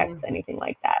defects, anything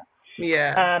like that.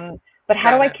 Yeah. But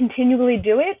how do I continually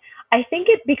do it? I think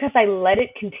it's because I let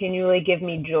it continually give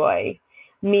me joy.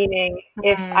 Meaning,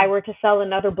 if I were to sell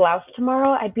another blouse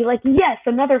tomorrow, I'd be like, yes,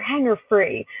 another hanger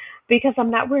free, because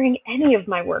I'm not wearing any of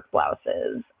my work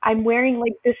blouses. I'm wearing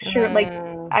like this shirt, like,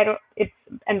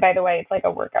 and by the way, it's like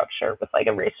a workout shirt with like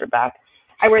a racer back.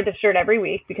 I wear this shirt every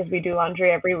week because we do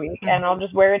laundry every week, and I'll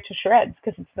just wear it to shreds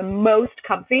because it's the most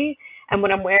comfy. And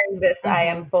when I'm wearing this, I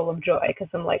am full of joy because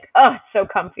I'm like, oh, it's so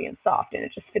comfy and soft, and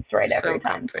it just fits right every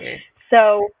time. Comfy.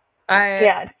 So,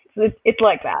 it's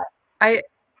like that.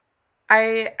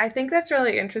 I think that's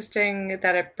really interesting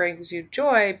that it brings you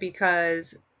joy,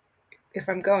 because if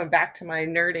I'm going back to my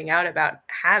nerding out about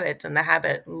habits and the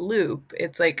habit loop,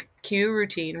 it's like cue,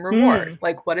 routine, reward.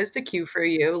 Like, what is the cue for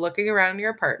you? Looking around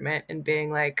your apartment and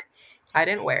being like, I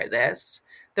didn't wear this.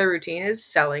 The routine is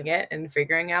selling it and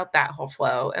figuring out that whole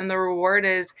flow. And the reward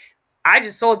is, I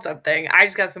just sold something. I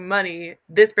just got some money.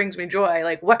 This brings me joy.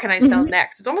 Like, what can I sell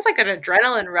next? It's almost like an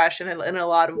adrenaline rush in a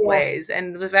lot of ways.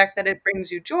 And the fact that it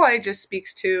brings you joy just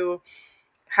speaks to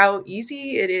how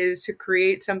easy it is to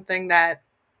create something that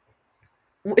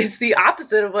is the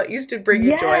opposite of what used to bring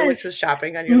you joy, which was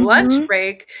shopping on your lunch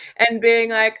break and being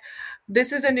like,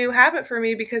 this is a new habit for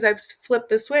me because I've flipped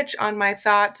the switch on my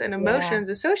thoughts and emotions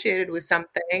associated with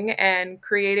something and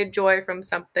created joy from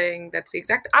something that's the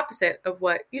exact opposite of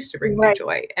what used to bring me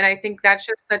joy. And I think that's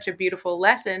just such a beautiful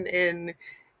lesson in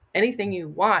anything you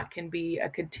want can be a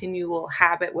continual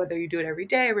habit, whether you do it every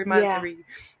day, every month, every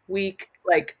week.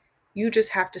 Like, you just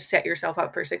have to set yourself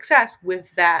up for success with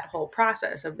that whole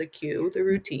process of the cue, the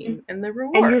routine, and the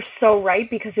reward. And you're so right,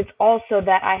 because it's also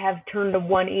that I have turned a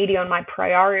 180 on my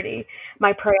priority.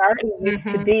 My priority used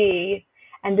to be,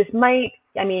 and this might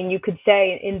I mean, you could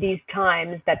say in these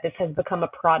times that this has become a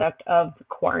product of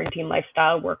quarantine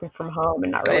lifestyle, working from home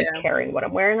and not really Yeah. caring what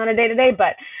I'm wearing on a day to day.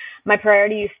 But my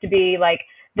priority used to be like,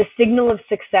 the signal of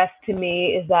success to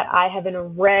me is that I have an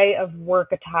array of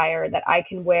work attire that I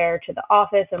can wear to the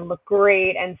office and look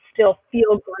great and still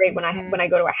feel great when I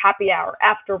go to a happy hour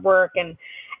after work, and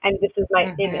this is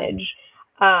my image.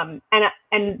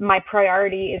 And my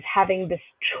priority is having this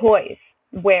choice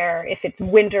where if it's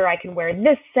winter, I can wear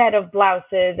this set of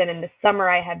blouses, and in the summer,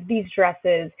 I have these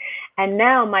dresses. And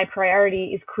now my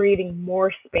priority is creating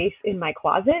more space in my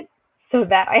closet so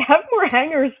that I have more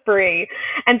hangers free,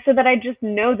 and so that I just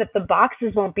know that the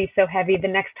boxes won't be so heavy the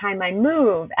next time I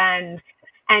move, and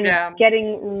Yeah.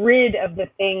 getting rid of the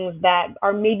things that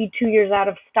are maybe 2 years out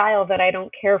of style that I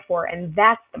don't care for. And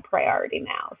that's the priority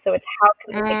now. So it's how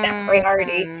can I make that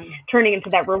priority turning into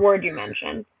that reward you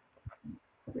mentioned.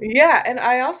 Yeah, and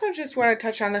I also just want to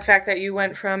touch on the fact that you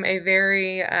went from a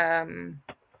very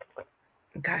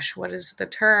gosh, what is the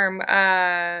term?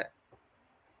 Oh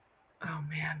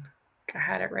man, I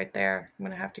had it right there. I'm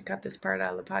gonna have to cut this part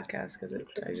out of the podcast because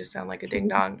I just sound like a ding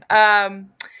dong.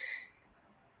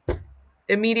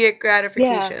 Immediate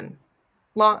gratification.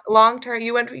 Long term.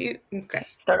 You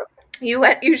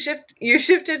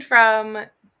shifted from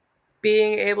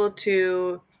being able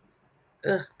to.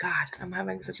 Ugh, God, I'm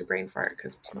having such a brain fart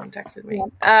because someone texted me.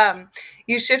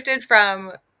 You shifted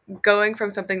from going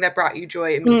from something that brought you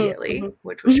joy immediately,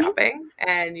 which was shopping,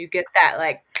 and you get that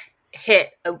like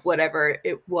hit of whatever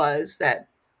it was that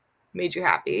made you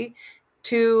happy,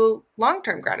 to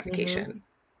long-term gratification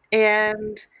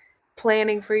and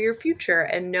planning for your future,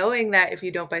 and knowing that if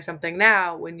you don't buy something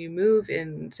now, when you move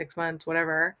in 6 months,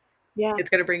 whatever, it's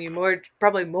going to bring you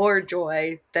probably more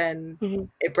joy than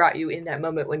it brought you in that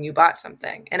moment when you bought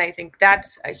something. And I think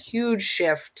that's a huge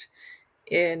shift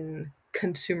in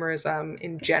consumerism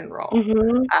in general,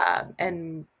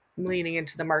 and leaning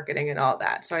into the marketing and all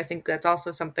that. So I think that's also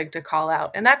something to call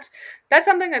out. And that's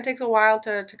something that takes a while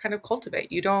to kind of cultivate.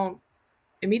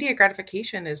 Immediate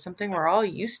gratification is something we're all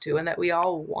used to and that we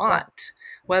all want,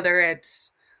 whether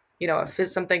it's,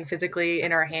 something physically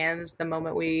in our hands the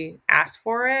moment we ask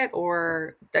for it,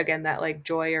 or again, that like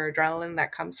joy or adrenaline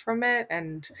that comes from it.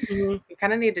 And you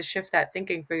kind of need to shift that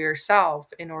thinking for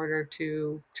yourself in order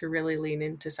to really lean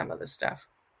into some of this stuff.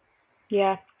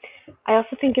 Yeah. I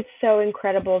also think it's so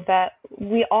incredible that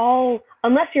we all,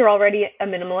 unless you're already a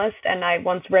minimalist, and I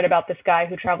once read about this guy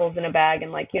who travels in a bag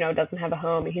and doesn't have a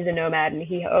home, he's a nomad and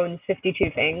he owns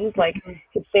 52 things. Like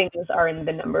his things are in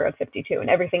the number of 52, and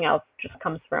everything else just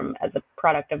comes from as a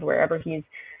product of wherever he's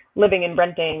living and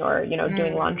renting, or,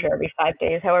 doing laundry every 5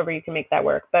 days, however you can make that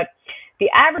work. But the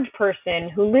average person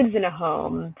who lives in a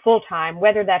home full time,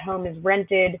 whether that home is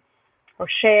rented or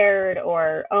shared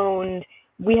or owned,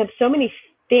 we have so many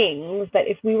things that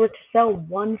if we were to sell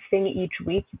one thing each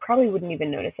week, you probably wouldn't even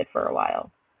notice it for a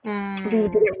while. If you were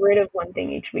to get rid of one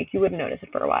thing each week, you wouldn't notice it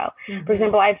for a while. For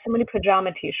example, I have so many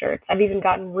pajama t-shirts. I've even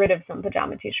gotten rid of some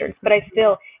pajama t-shirts, but I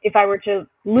still, if I were to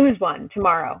lose one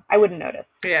tomorrow, I wouldn't notice.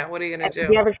 Yeah, what are you going to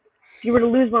do? If you were to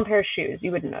lose one pair of shoes,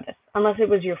 you wouldn't notice, unless it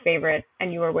was your favorite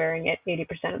and you were wearing it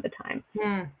 80% of the time.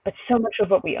 But so much of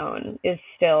what we own is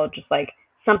still just like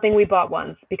something we bought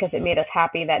once because it made us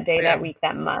happy that day, that week,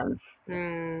 that month.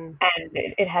 And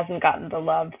it hasn't gotten the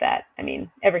love that,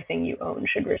 everything you own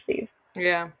should receive.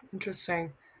 Yeah,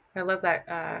 interesting. I love that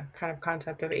kind of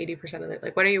concept of 80% of it.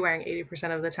 Like, what are you wearing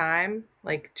 80% of the time?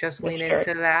 Like, just lean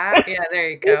into that. Yeah, there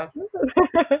you go.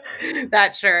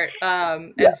 That shirt,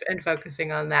 and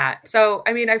focusing on that. So,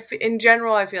 in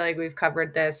general, I feel like we've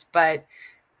covered this, but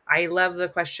I love the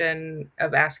question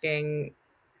of asking,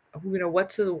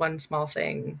 what's the one small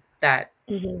thing that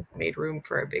made room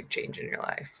for a big change in your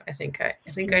life? I think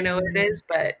I know what it is,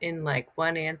 but in like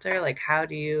one answer, like how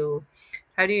do you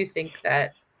think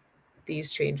that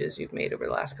these changes you've made over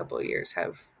the last couple of years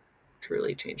have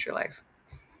truly changed your life?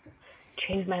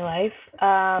 Changed my life?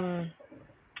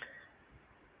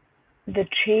 The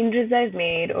changes I've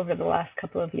made over the last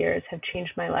couple of years have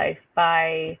changed my life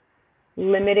by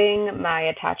limiting my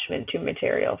attachment to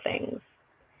material things.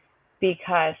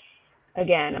 Because,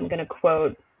 again, I'm going to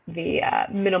quote the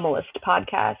Minimalist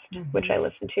podcast, which I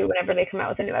listen to whenever they come out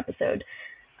with a new episode,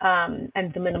 and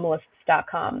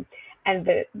theminimalists.com. And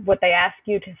what they ask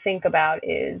you to think about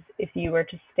is, if you were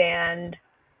to stand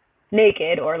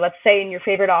naked, or let's say in your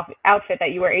favorite outfit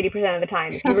that you wear 80% of the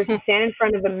time, if you were to stand in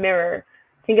front of a mirror,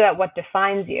 think about what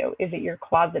defines you. Is it your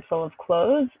closet full of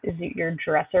clothes? Is it your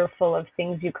dresser full of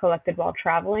things you collected while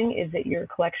traveling? Is it your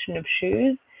collection of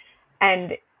shoes?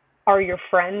 And are your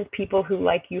friends people who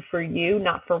like you for you,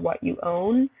 not for what you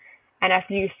own? And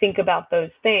after you think about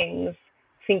those things,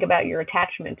 think about your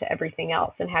attachment to everything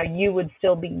else and how you would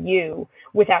still be you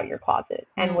without your closet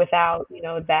and without,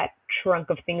 that trunk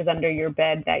of things under your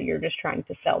bed that you're just trying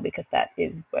to sell, because that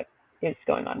is what is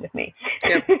going on with me.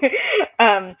 Yep.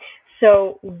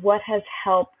 So what has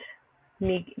helped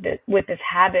me with this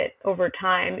habit over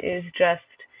time is just,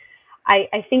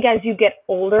 I think as you get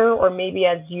older, or maybe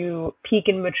as you peak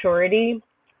in maturity,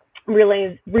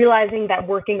 realizing that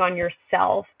working on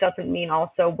yourself doesn't mean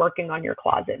also working on your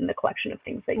closet and the collection of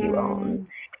things that you own,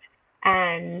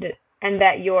 and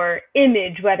that your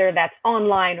image, whether that's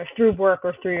online or through work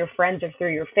or through your friends or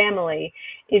through your family,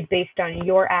 is based on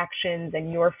your actions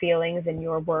and your feelings and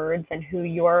your words and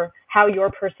how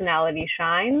your personality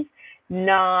shines,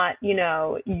 not,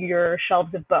 your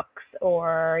shelves of books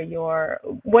or your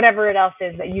whatever it else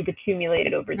is that you've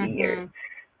accumulated over the years.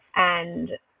 And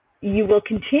you will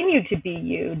continue to be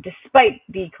you despite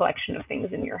the collection of things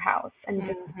in your house and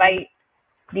despite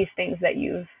these things that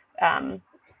you've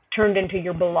turned into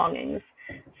your belongings.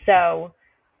 So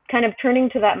kind of turning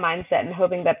to that mindset and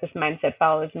hoping that this mindset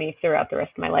follows me throughout the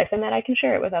rest of my life and that I can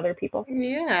share it with other people.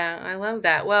 Yeah, I love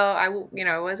that. Well, I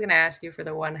was going to ask you for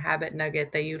the one habit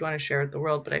nugget that you'd want to share with the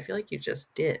world, but I feel like you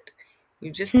just did.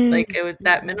 You just like it was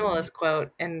that minimalist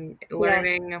quote, and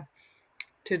learning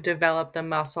to develop the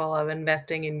muscle of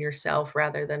investing in yourself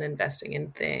rather than investing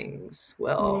in things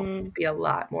will be a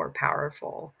lot more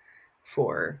powerful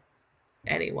for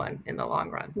anyone in the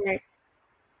long run. Right.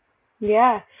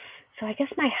 Yeah. So I guess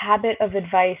my habit of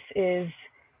advice is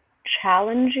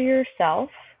challenge yourself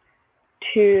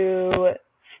to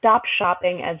stop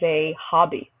shopping as a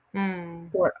hobby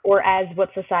or as what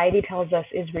society tells us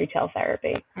is retail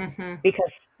therapy.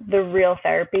 Because the real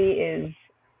therapy is,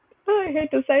 I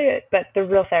hate to say it, but the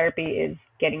real therapy is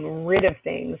getting rid of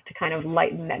things to kind of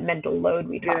lighten that mental load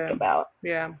we talked about.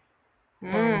 Yeah.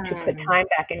 To put time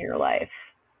back in your life.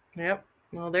 Yep.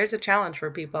 Well, there's a challenge for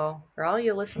people, for all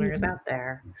you listeners out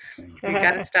there. You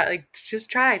got to start, just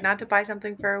try not to buy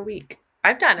something for a week.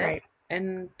 I've done it. Right.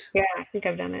 And yeah, I think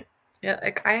I've done it.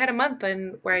 Yeah, I had a month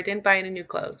where I didn't buy any new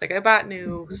clothes. I bought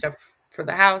new stuff for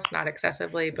the house, not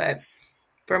excessively, but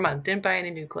for a month, didn't buy any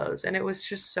new clothes. And it was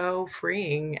just so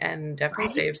freeing and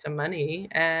definitely saved some money.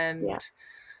 And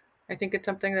I think it's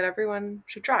something that everyone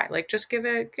should try. Just give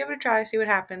it a try, see what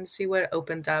happens, see what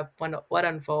opens up, what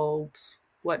unfolds,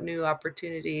 what new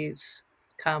opportunities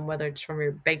come, whether it's from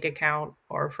your bank account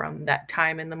or from that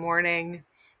time in the morning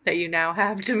that you now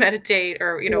have to meditate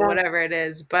or, whatever it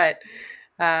is. But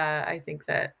I think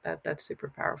that's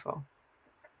super powerful.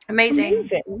 Amazing.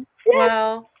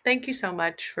 Well, thank you so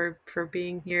much for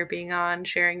being here, being on,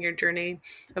 sharing your journey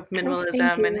of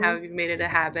minimalism and how you've made it a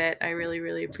habit. I really,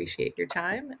 really appreciate your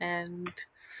time, and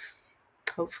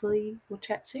hopefully we'll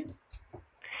chat soon.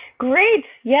 Great.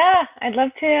 Yeah, I'd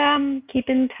love to keep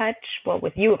in touch, well,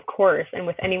 with you, of course, and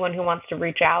with anyone who wants to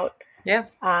reach out. Yeah.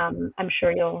 I'm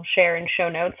sure you'll share in show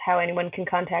notes how anyone can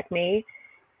contact me.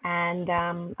 And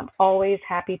I'm always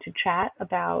happy to chat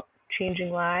about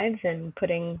changing lives and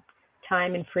putting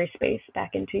time and free space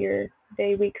back into your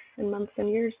day, weeks, and months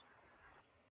and years.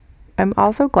 I'm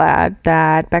also glad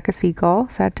that Becca Siegel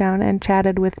sat down and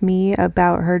chatted with me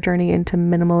about her journey into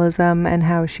minimalism and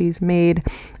how she's made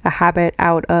a habit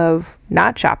out of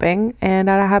not shopping and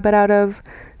a habit out of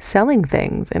selling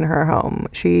things in her home.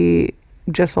 She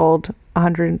just sold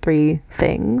 103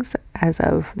 things as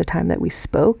of the time that we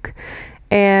spoke.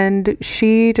 And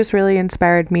she just really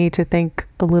inspired me to think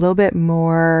a little bit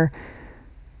more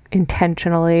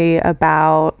intentionally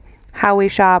about how we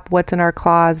shop, what's in our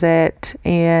closet,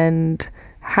 and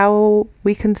how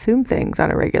we consume things on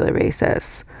a regular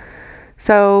basis.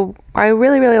 So I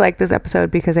really, really like this episode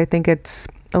because I think it's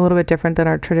a little bit different than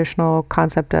our traditional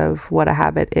concept of what a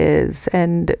habit is.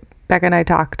 And Becca and I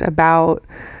talked about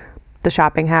the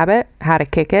shopping habit, how to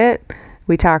kick it.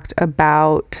 We talked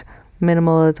about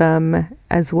minimalism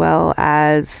as well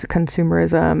as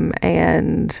consumerism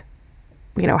and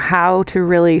how to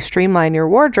really streamline your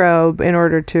wardrobe in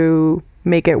order to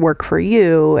make it work for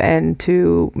you and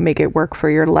to make it work for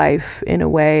your life in a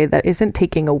way that isn't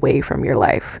taking away from your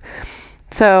life.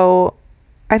 So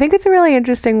I think it's a really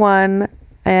interesting one,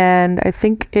 and I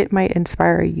think it might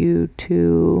inspire you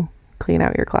to clean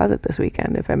out your closet this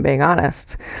weekend, if I'm being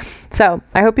honest. So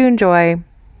I hope you enjoy.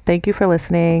 Thank you for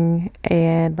listening,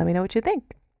 and let me know what you think.